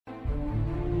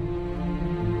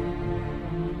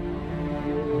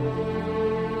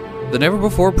The Never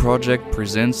Before Project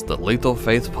presents the Lethal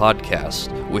Faith Podcast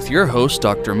with your hosts,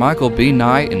 Dr. Michael B.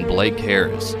 Nye and Blake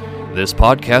Harris. This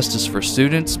podcast is for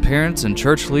students, parents, and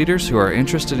church leaders who are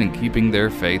interested in keeping their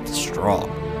faith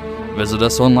strong. Visit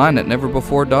us online at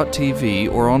neverbefore.tv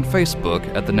or on Facebook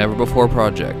at the Never Before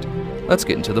Project. Let's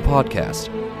get into the podcast.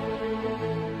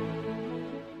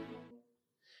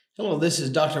 Hello, this is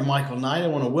Dr. Michael Knight. I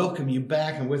want to welcome you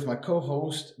back. I'm with my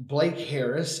co-host, Blake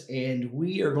Harris, and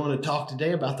we are going to talk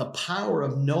today about the power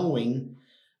of knowing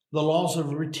the laws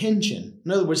of retention.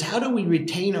 In other words, how do we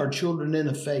retain our children in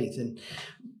the faith? And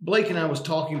Blake and I was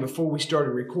talking before we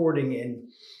started recording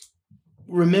and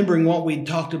remembering what we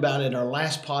talked about in our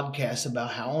last podcast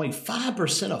about how only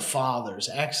 5% of fathers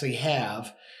actually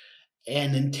have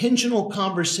an intentional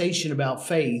conversation about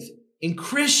faith in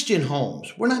Christian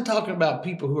homes. We're not talking about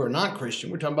people who are not Christian.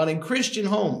 We're talking about in Christian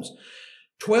homes.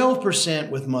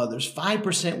 12% with mothers,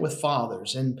 5% with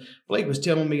fathers. And Blake was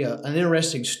telling me an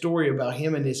interesting story about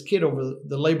him and his kid over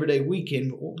the Labor Day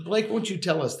weekend. Blake, why don't you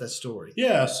tell us that story?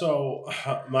 Yeah, so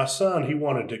my son, he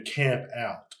wanted to camp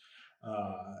out.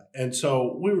 And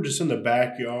so we were just in the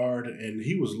backyard, and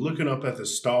he was looking up at the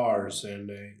stars,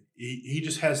 and he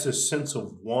just has this sense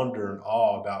of wonder and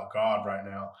awe about God right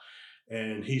now.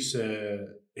 And he said,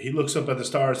 he looks up at the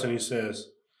stars and he says,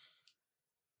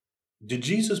 "Did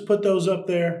Jesus put those up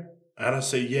there?" And I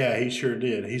said, "Yeah, he sure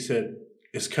did." He said,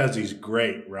 "It's because he's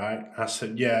great, right?" I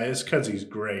said, "Yeah, it's because he's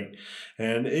great."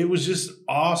 And it was just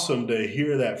awesome to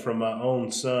hear that from my own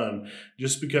son,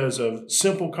 just because of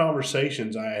simple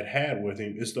conversations I had had with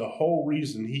him. It's the whole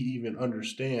reason he even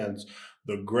understands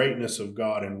the greatness of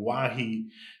God and why he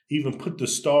even put the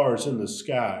stars in the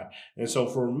sky. And so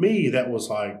for me, that was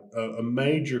like a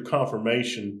major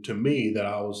confirmation to me that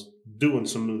I was doing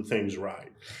some of the things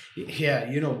right. Yeah,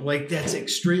 Blake, that's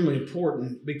extremely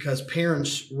important because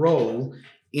parents' role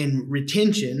in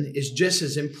retention is just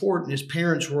as important as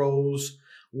parents' roles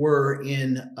were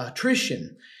in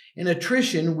attrition. In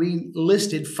attrition, we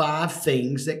listed 5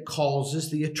 things that causes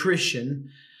the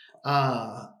attrition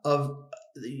of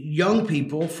young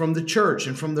people from the church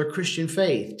and from their Christian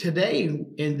faith. Today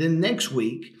and then next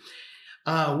week,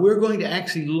 we're going to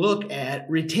actually look at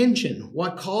retention.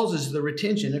 What causes the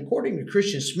retention? According to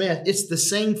Christian Smith, it's the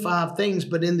same 5 things,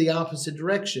 but in the opposite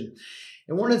direction.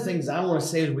 And one of the things I want to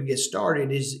say as we get started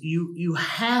is you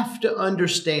have to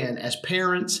understand as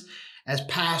parents, as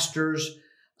pastors,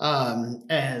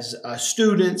 as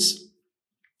students,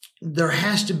 there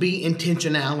has to be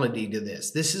intentionality to this.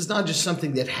 This is not just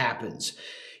something that happens.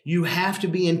 You have to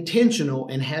be intentional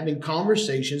in having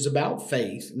conversations about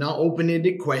faith, not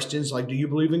open-ended questions like, do you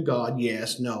believe in God?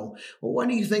 Yes, no. Well, why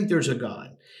do you think there's a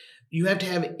God? You have to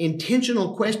have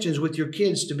intentional questions with your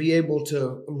kids to be able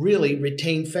to really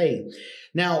retain faith.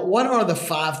 Now, what are the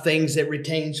 5 things that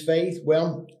retains faith?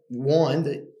 Well,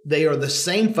 one, they are the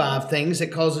same 5 things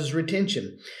that causes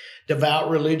retention. Devout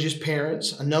religious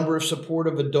parents, a number of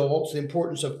supportive adults, the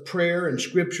importance of prayer and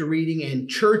scripture reading and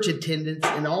church attendance,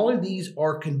 and all of these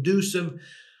are conducive,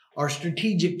 are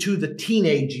strategic to the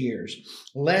teenage years,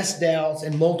 less doubts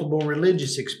and multiple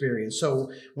religious experience.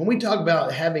 So when we talk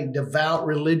about having devout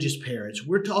religious parents,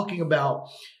 we're talking about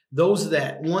those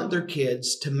that want their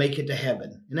kids to make it to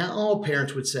heaven. And now all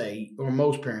parents would say, or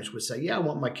most parents would say, yeah, I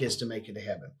want my kids to make it to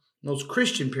heaven. Most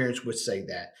Christian parents would say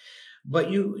that.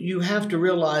 But you have to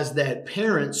realize that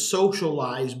parents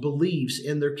socialize beliefs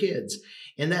in their kids,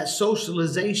 and that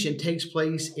socialization takes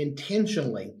place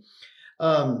intentionally.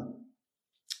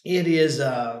 It is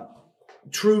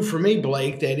true for me,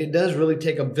 Blake, that it does really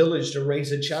take a village to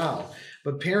raise a child,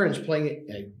 but parents play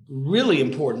a really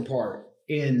important part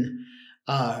in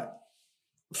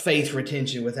faith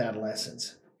retention with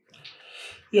adolescents.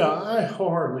 Yeah, I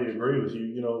wholeheartedly agree with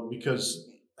you, because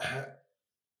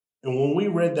and when we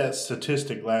read that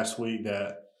statistic last week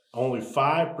that only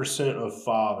 5% of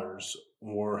fathers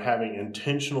were having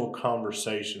intentional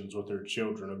conversations with their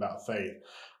children about faith,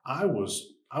 I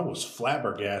was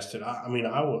flabbergasted. I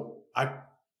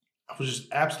was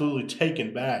just absolutely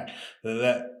taken back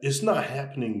that it's not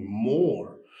happening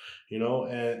more, and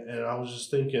I was just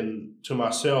thinking to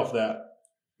myself that,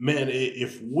 man,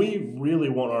 if we really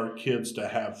want our kids to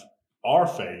have our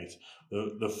faith,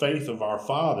 the faith of our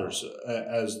fathers,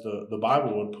 as the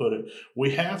Bible would put it,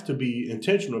 we have to be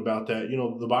intentional about that.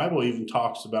 The Bible even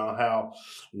talks about how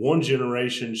one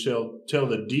generation shall tell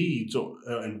the deeds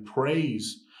and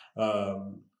praise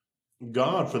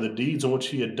God for the deeds in which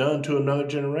he had done to another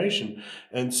generation.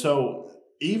 And so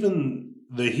even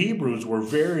the Hebrews were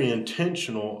very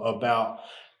intentional about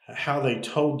how they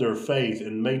told their faith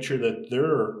and made sure that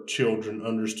their children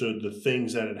understood the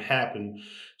things that had happened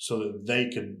so that they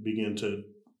could begin to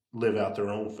live out their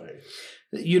own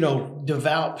faith.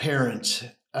 Devout parents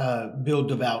build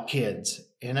devout kids.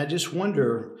 And I just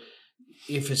wonder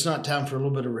if it's not time for a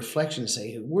little bit of reflection to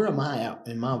say, where am I out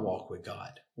in my walk with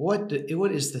God? What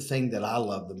is the thing that I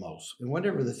love the most? And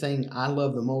whatever the thing I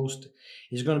love the most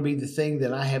is going to be the thing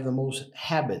that I have the most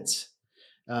habits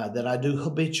that I do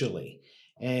habitually.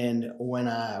 And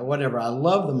whatever I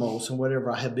love the most and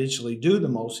whatever I habitually do the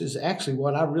most is actually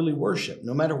what I really worship,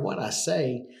 no matter what I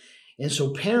say. And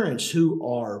so parents who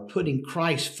are putting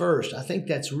Christ first, I think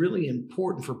that's really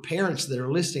important for parents that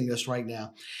are listening to us right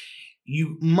now.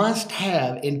 You must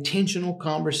have intentional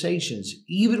conversations.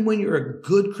 Even when you're a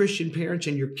good Christian parent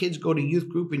and your kids go to youth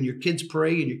group and your kids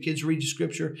pray and your kids read the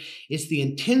scripture, it's the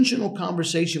intentional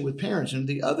conversation with parents. And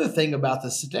the other thing about the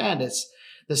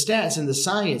stats and the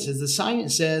science is the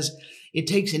science says it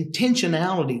takes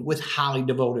intentionality with highly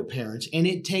devoted parents, and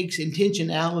it takes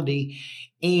intentionality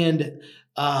and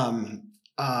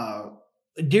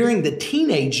during the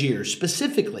teenage years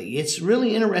specifically. It's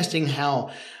really interesting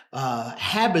how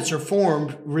habits are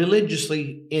formed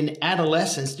religiously in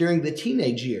adolescence during the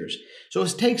teenage years. So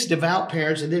it takes devout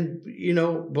parents, and then,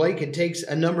 Blake, it takes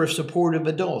a number of supportive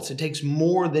adults. It takes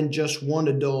more than just one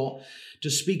adult to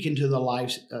speak into the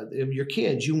lives of your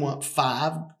kids. You want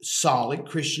 5 solid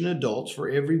Christian adults for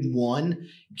every one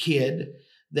kid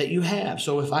that you have.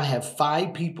 So if I have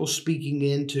 5 people speaking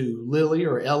into Lily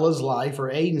or Ella's life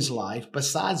or Aiden's life,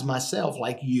 besides myself,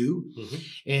 like you,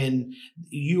 and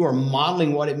you are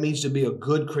modeling what it means to be a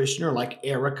good Christian, or like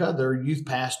Erica, their youth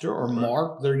pastor, or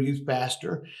Mark, their youth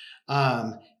pastor,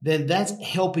 then that's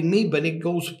helping me. But it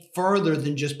goes further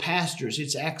than just pastors.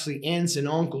 It's actually aunts and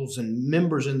uncles and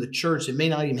members in the church that may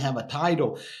not even have a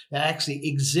title that actually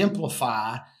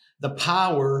exemplify the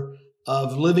power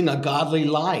of living a godly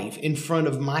life in front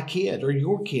of my kid or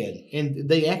your kid. And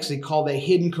they actually call that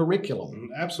hidden curriculum.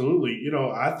 Absolutely.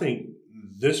 I think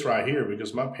this right here,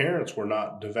 because my parents were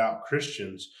not devout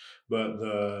Christians, but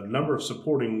the number of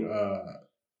supporting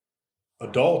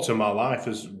adults in my life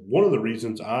is one of the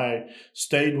reasons I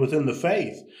stayed within the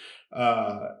faith.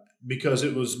 Because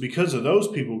it was because of those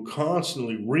people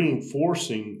constantly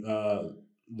reinforcing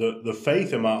the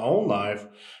faith in my own life.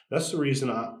 That's the reason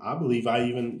I believe I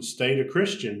even stayed a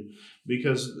Christian,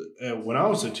 because when I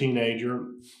was a teenager,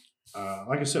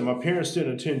 like I said, my parents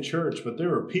didn't attend church, but there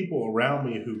were people around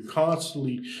me who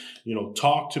constantly,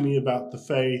 talked to me about the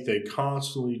faith. They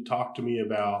constantly talked to me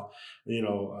about,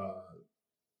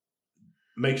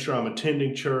 make sure I'm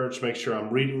attending church, make sure I'm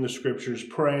reading the scriptures,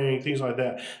 praying, things like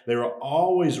that. They were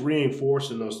always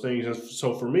reinforcing those things. And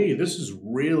so for me, this is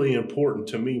really important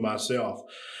to me myself.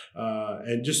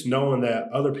 And just knowing that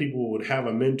other people would have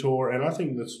a mentor. And I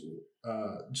think that's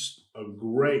just a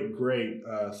great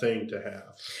thing to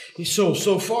have.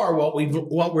 So far,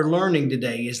 what we're learning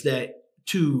today is that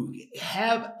to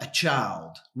have a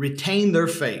child retain their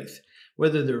faith,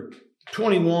 whether they're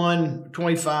 21,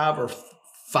 25, or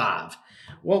 5,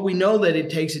 what we know that it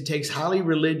takes highly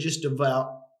religious,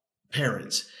 devout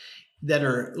parents that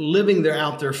are living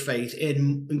out their faith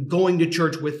and going to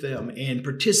church with them and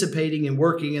participating and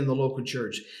working in the local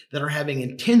church, that are having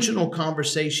intentional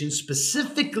conversations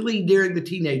specifically during the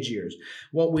teenage years.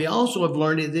 What we also have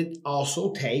learned is it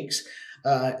also takes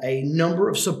a number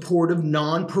of supportive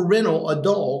non-parental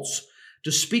adults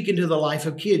to speak into the life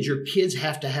of kids. Your kids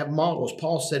have to have models.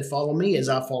 Paul said, follow me as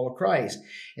I follow Christ.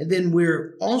 And then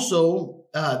we're also,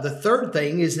 the third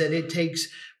thing is that it takes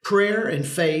prayer and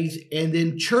faith and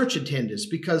then church attendance,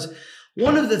 because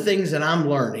one of the things that I'm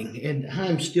learning, and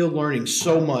I'm still learning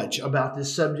so much about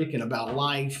this subject and about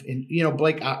life. And,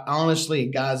 Blake, I honestly,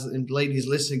 and guys and ladies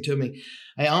listening to me,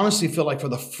 I honestly feel like for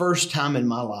the first time in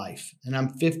my life, and I'm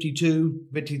 52,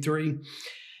 53,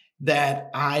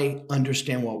 that I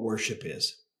understand what worship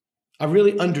is. I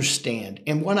really understand.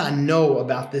 And what I know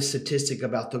about this statistic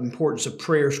about the importance of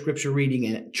prayer, scripture reading,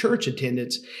 and church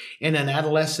attendance in an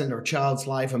adolescent or child's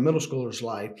life, a middle schooler's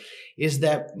life, is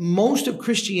that most of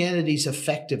Christianity's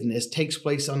effectiveness takes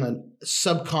place on a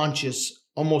subconscious,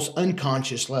 almost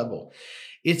unconscious level.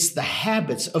 It's the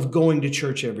habits of going to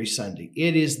church every Sunday.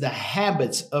 It is the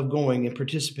habits of going and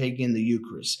participating in the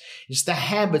Eucharist. It's the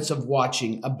habits of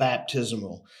watching a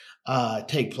baptismal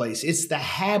take place. It's the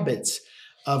habits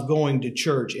of going to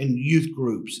church and youth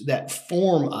groups that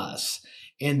form us,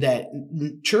 and that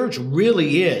church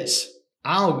really is.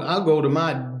 I'll go to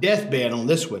my deathbed on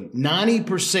this one.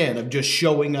 90% of just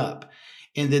showing up,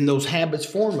 and then those habits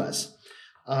form us.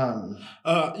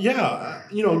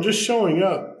 Just showing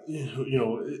up,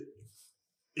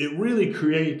 it really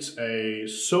creates a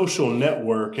social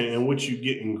network in which you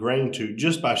get ingrained to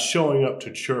just by showing up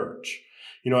to church.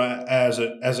 You know, as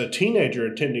a teenager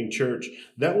attending church,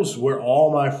 that was where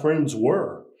all my friends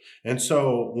were. And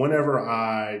so whenever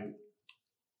I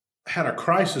had a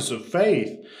crisis of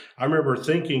faith, I remember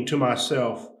thinking to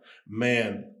myself,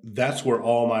 man, that's where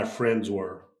all my friends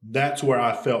were. That's where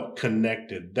I felt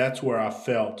connected. That's where I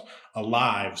felt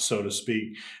alive, so to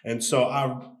speak. And so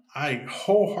I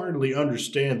wholeheartedly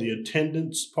understand the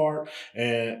attendance part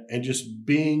and just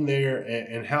being there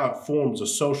and how it forms a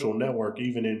social network,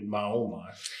 even in my own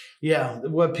life. Yeah,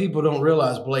 what people don't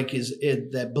realize, Blake, is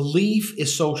that belief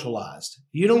is socialized.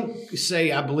 You don't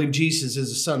say, I believe Jesus is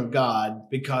the Son of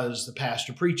God because the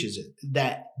pastor preaches it.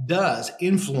 That does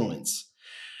influence,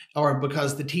 or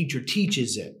because the teacher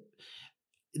teaches it.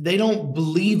 They don't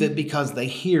believe it because they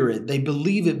hear it. They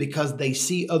believe it because they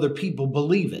see other people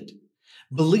believe it.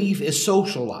 Belief is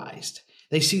socialized.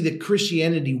 They see that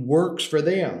Christianity works for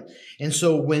them. And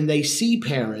so when they see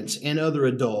parents and other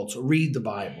adults read the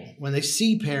Bible, when they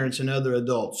see parents and other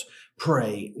adults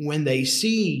pray, when they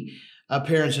see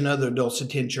parents and other adults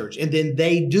attend church, and then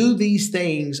they do these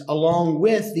things along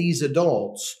with these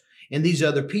adults and these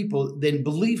other people, then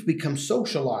belief becomes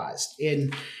socialized.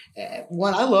 And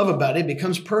what I love about it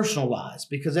becomes personalized,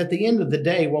 because at the end of the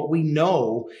day, what we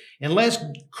know, unless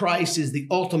Christ is the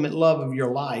ultimate love of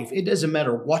your life, it doesn't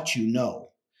matter what you know.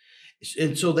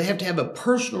 And so they have to have a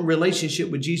personal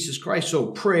relationship with Jesus Christ.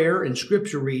 So prayer and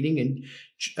scripture reading and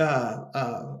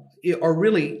are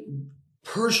really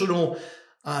personal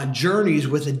journeys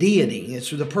with a deity. It's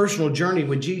the personal journey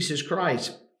with Jesus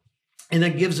Christ. And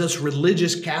that gives us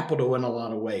religious capital in a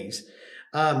lot of ways.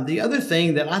 The other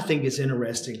thing that I think is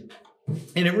interesting,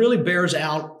 and it really bears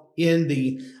out in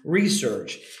the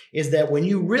research, is that when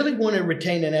you really want to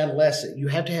retain an adolescent, you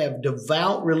have to have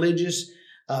devout religious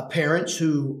parents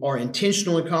who are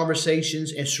intentional in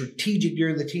conversations and strategic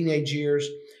during the teenage years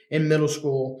and middle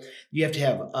school. You have to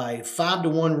have a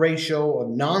 5-to-1 ratio of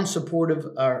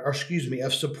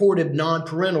supportive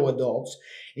non-parental adults,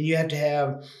 and you have to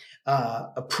have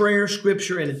a prayer,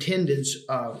 scripture, and attendance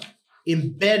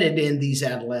embedded in these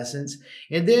adolescents.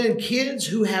 And then kids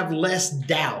who have less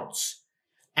doubts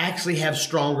actually have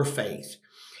stronger faith.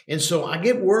 And so I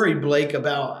get worried, Blake,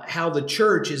 about how the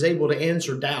church is able to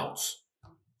answer doubts.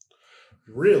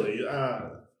 Really?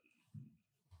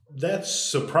 That's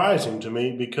surprising to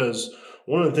me, because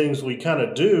one of the things we kind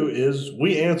of do is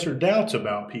we answer doubts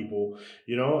about people,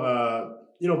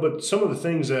 but some of the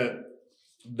things that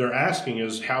they're asking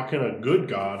is, how can a good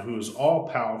God who is all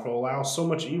powerful allow so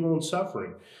much evil and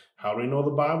suffering? How do we know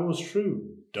the Bible is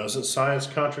true? Doesn't science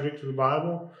contradict the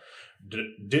Bible?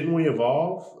 Didn't we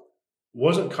evolve?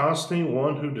 Wasn't Constantine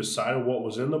one who decided what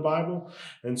was in the Bible?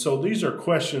 And so these are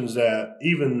questions that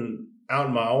even out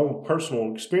in my own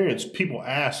personal experience, people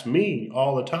ask me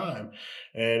all the time.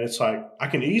 And it's like, I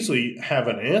can easily have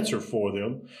an answer for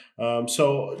them.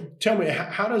 So tell me,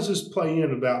 how does this play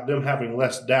in about them having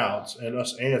less doubts and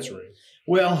us answering?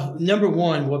 Well, number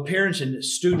one, what parents and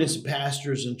students and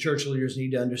pastors and church leaders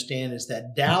need to understand is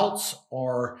that doubts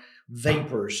are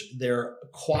vapors. They're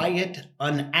quiet,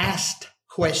 unasked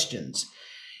questions.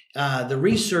 The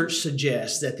research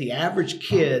suggests that the average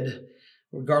kid,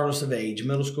 regardless of age,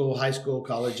 middle school, high school,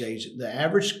 college age, the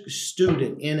average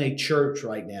student in a church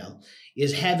right now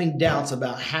is having doubts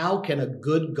about how can a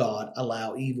good God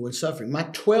allow evil and suffering. My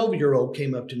 12-year-old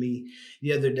came up to me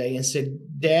the other day and said,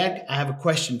 Dad, I have a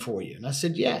question for you. And I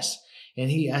said, yes.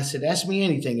 And I said, ask me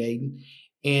anything, Aiden.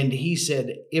 And he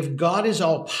said, if God is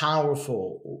all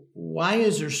powerful, why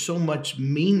is there so much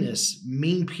meanness,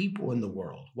 mean people in the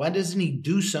world? Why doesn't he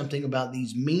do something about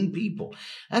these mean people?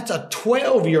 That's a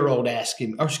 12-year-old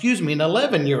asking, or excuse me, an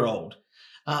 11-year-old.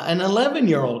 An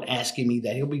 11-year-old asking me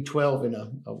that. He'll be 12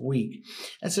 in a week.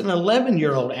 That's an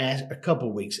 11-year-old a couple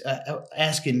of weeks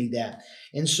asking me that.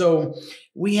 And so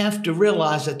we have to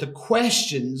realize that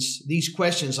these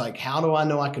questions like, how do I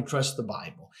know I can trust the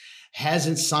Bible?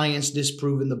 Hasn't science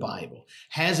disproven the Bible?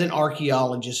 Hasn't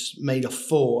archaeologists made a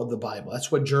fool of the Bible?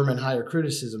 That's what German higher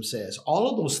criticism says. All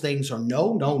of those things are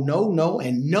no, no, no, no,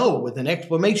 and no with an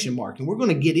exclamation mark. And we're going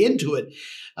to get into it,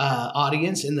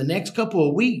 audience, in the next couple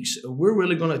of weeks. We're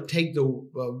really going to take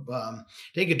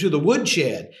it to the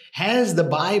woodshed. Has the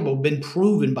Bible been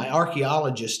proven by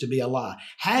archaeologists to be a lie?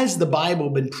 Has the Bible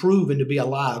been proven to be a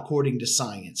lie according to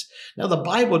science? Now, the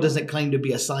Bible doesn't claim to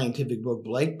be a scientific book,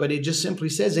 Blake, but it just simply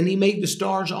says, and he made the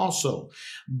stars also.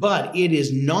 But it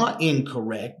is not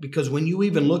incorrect, because when you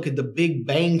even look at the Big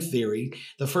Bang Theory,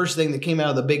 the first thing that came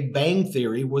out of the Big Bang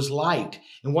Theory was light.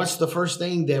 And what's the first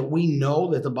thing that we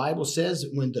know that the Bible says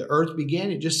when the earth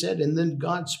began? It just said, and then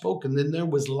God spoke, and then there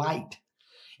was light.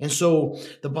 And so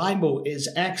the Bible is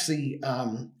actually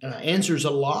answers a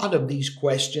lot of these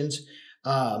questions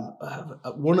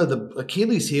one of the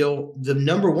Achilles heel, the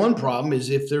number one problem is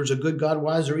if there's a good God,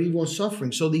 why is there evil and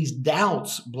suffering? So these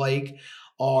doubts, Blake,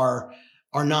 are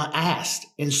not asked.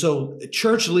 And so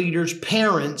church leaders,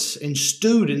 parents, and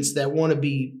students that want to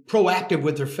be proactive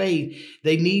with their faith,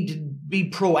 they need to be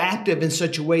proactive in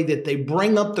such a way that they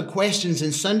bring up the questions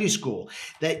in Sunday school,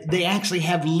 that they actually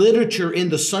have literature in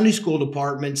the Sunday school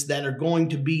departments that are going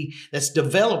to be, that's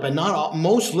developed. And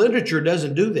most literature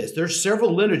doesn't do this. There's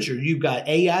several literature. You've got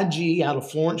AIG out of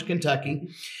Florence, Kentucky,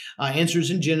 Answers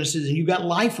in Genesis, and you've got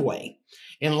Lifeway.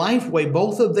 And Lifeway,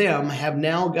 both of them have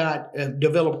now got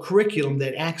developed curriculum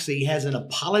that actually has an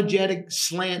apologetic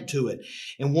slant to it.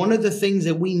 And one of the things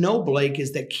that we know, Blake,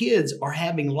 is that kids are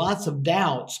having lots of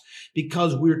doubts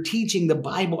because we're teaching the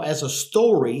Bible as a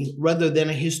story rather than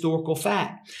a historical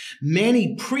fact.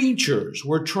 Many preachers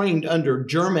were trained under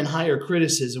German higher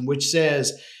criticism, which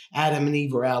says Adam and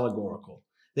Eve are allegorical.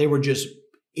 They were just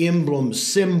emblems,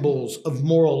 symbols of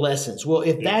moral lessons. Well,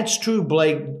 if that's true,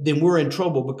 Blake, then we're in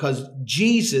trouble because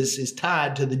Jesus is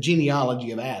tied to the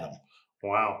genealogy of Adam.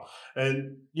 Wow.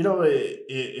 And, you know,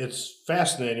 it's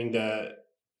fascinating that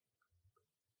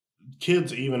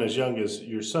kids, even as young as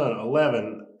your son,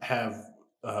 11,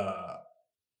 are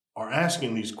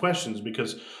asking these questions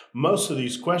because most of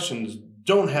these questions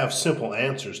don't have simple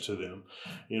answers to them,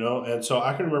 you know? And so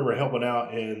I can remember helping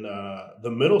out in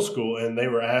the middle school, and they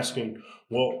were asking,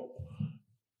 well,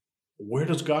 where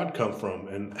does God come from?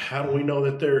 And how do we know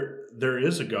that there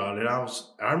is a God? And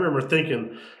I remember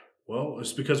thinking, well,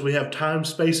 it's because we have time,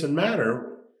 space, and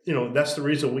matter. You know, that's the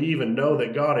reason we even know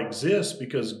that God exists,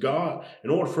 because God, in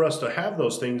order for us to have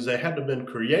those things, they had to have been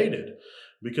created,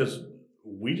 because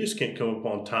we just can't come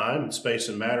upon time and space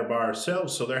and matter by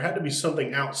ourselves. So there had to be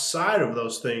something outside of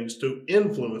those things to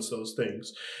influence those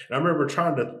things. And I remember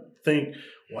trying to think,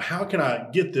 well, how can I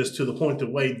get this to the point the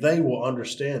way they will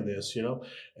understand this, you know?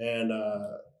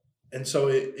 And so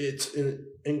it's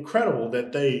incredible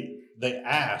that they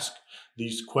ask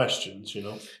these questions, you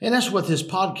know? And that's what this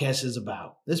podcast is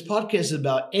about. This podcast is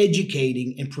about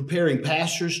educating and preparing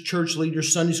pastors, church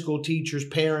leaders, Sunday school teachers,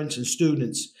 parents, and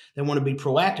students that want to be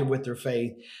proactive with their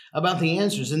faith about the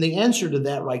answers. And the answer to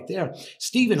that right there,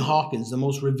 Stephen Hawking, the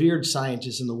most revered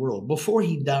scientist in the world, before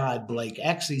he died, Blake,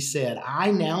 actually said,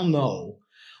 I now know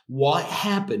what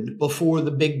happened before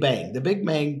the Big Bang. The Big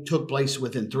Bang took place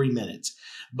within 3 minutes.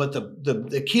 But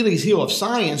the Achilles heel of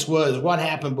science was what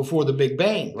happened before the Big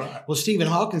Bang. Right. Well, Stephen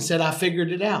Hawking said, I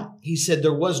figured it out. He said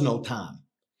there was no time.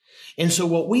 And so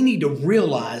what we need to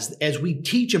realize as we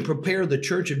teach and prepare the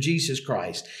Church of Jesus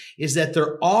Christ is that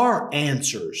there are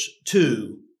answers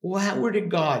to, well, where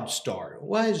did God start?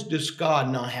 Why does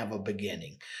God not have a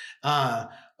beginning?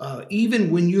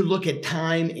 Even when you look at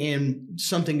time and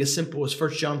something as simple as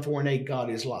 1 John 4:8, God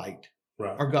is light.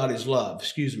 Right. Or God is love,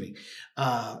 excuse me.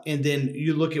 And then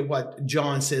you look at what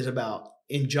John says about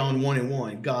in John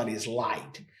 1:1, God is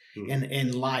light.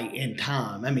 And light and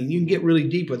time. I mean, you can get really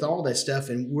deep with all that stuff,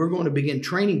 and we're going to begin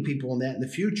training people on that in the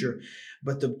future.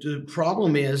 But the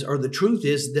problem is, or the truth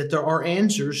is, that there are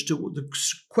answers to the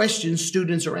questions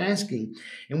students are asking.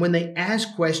 And when they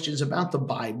ask questions about the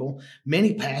Bible,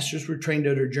 many pastors were trained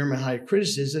under German high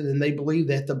criticism, and they believe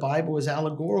that the Bible is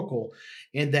allegorical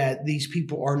and that these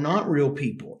people are not real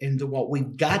people. And what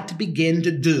we've got to begin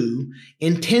to do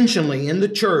intentionally in the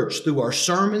church through our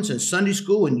sermons and Sunday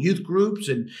school and youth groups,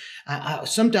 and I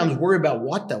sometimes worry about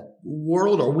what the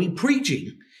world are we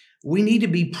preaching. We need to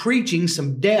be preaching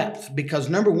some depth because,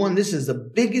 number one, this is the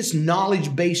biggest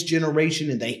knowledge-based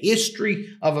generation in the history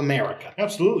of America.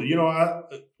 Absolutely. You know,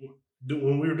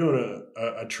 when we were doing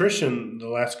a attrition the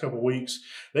last couple of weeks,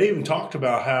 they even talked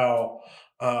about how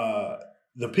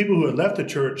the people who had left the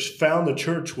church found the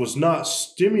church was not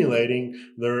stimulating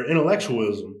their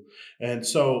intellectualism. And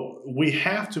so we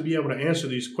have to be able to answer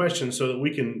these questions so that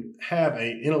we can have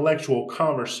an intellectual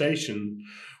conversation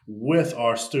with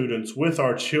our students, with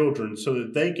our children, so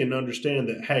that they can understand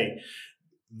that, hey,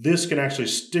 this can actually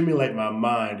stimulate my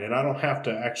mind, and I don't have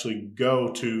to actually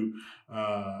go to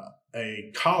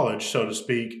a college, so to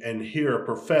speak, and hear a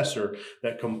professor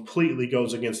that completely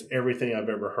goes against everything I've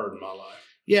ever heard in my life.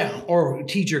 Yeah, or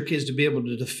teach your kids to be able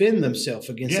to defend themselves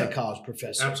against a college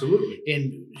professor. Absolutely.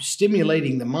 And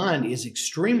stimulating the mind is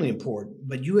extremely important,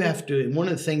 but you have to, and one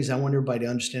of the things I want everybody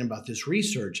to understand about this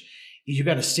research is you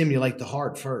got to stimulate the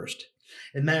heart first.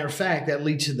 As a matter of fact, that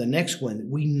leads to the next one.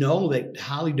 We know that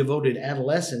highly devoted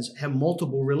adolescents have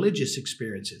multiple religious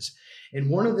experiences. And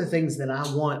one of the things that I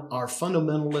want our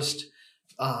fundamentalist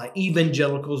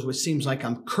evangelicals, which seems like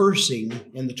I'm cursing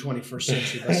in the 21st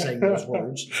century by saying those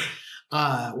words,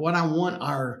 what I want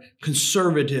our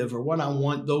conservative, or what I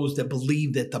want those that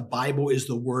believe that the Bible is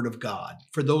the Word of God,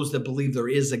 for those that believe there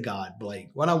is a God, Blake,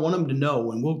 what I want them to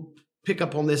know, and we'll pick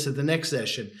up on this at the next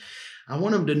session, I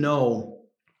want them to know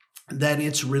that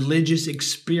it's religious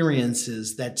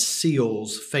experiences that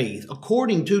seals faith.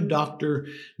 According to Dr.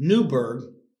 Newberg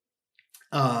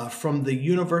from the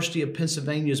University of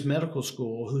Pennsylvania's Medical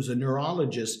School, who's a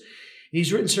neurologist,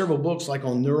 he's written several books like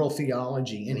on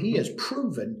neurotheology, and he has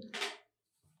proven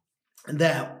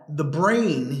that the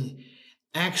brain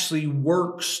actually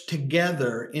works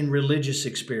together in religious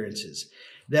experiences.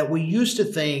 That we used to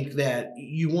think that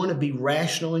you want to be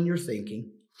rational in your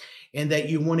thinking, and that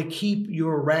you want to keep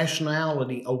your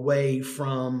rationality away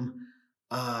from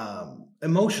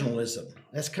emotionalism.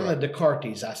 That's kind of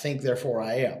Descartes, I think, therefore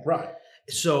I am. Right.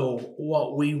 So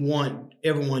what we want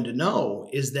everyone to know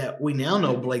is that we now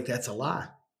know, Blake, that's a lie.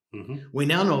 Mm-hmm. We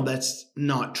now know that's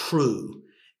not true,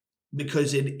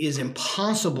 because it is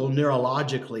impossible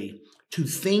neurologically to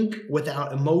think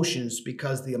without emotions,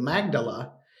 because the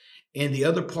amygdala and the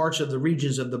other parts of the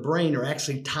regions of the brain are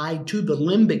actually tied to the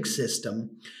limbic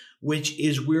system, which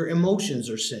is where emotions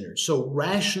are centered. So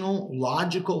rational,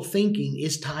 logical thinking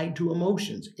is tied to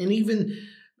emotions. And even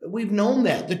we've known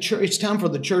that. The church, it's time for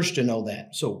the church to know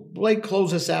that. So Blake,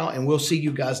 close us out, and we'll see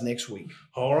you guys next week.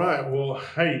 All right. Well,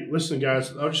 hey, listen,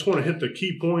 guys, I just want to hit the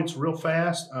key points real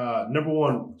fast. Number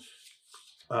one,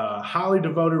 highly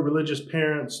devoted religious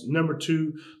parents. Number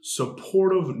two,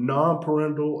 supportive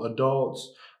non-parental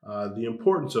adults. The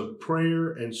importance of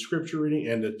prayer and scripture reading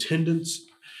and attendance,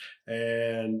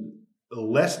 and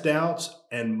less doubts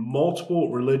and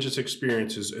multiple religious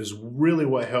experiences is really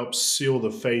what helps seal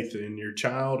the faith in your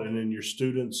child and in your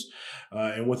students,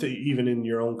 and with it, even in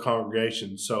your own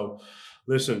congregation. So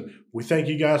listen, we thank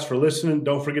you guys for listening.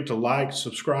 Don't forget to like,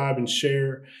 subscribe, and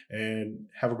share, and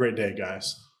have a great day,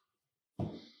 guys.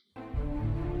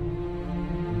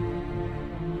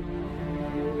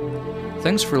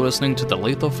 Thanks for listening to the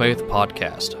Lethal Faith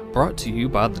Podcast, brought to you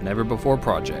by the Never Before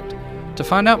Project. To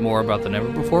find out more about the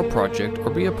Never Before Project or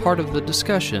be a part of the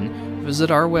discussion, visit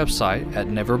our website at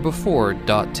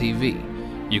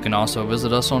neverbefore.tv. You can also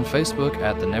visit us on Facebook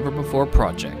at the Never Before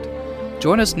Project.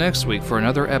 Join us next week for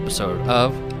another episode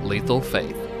of Lethal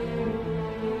Faith.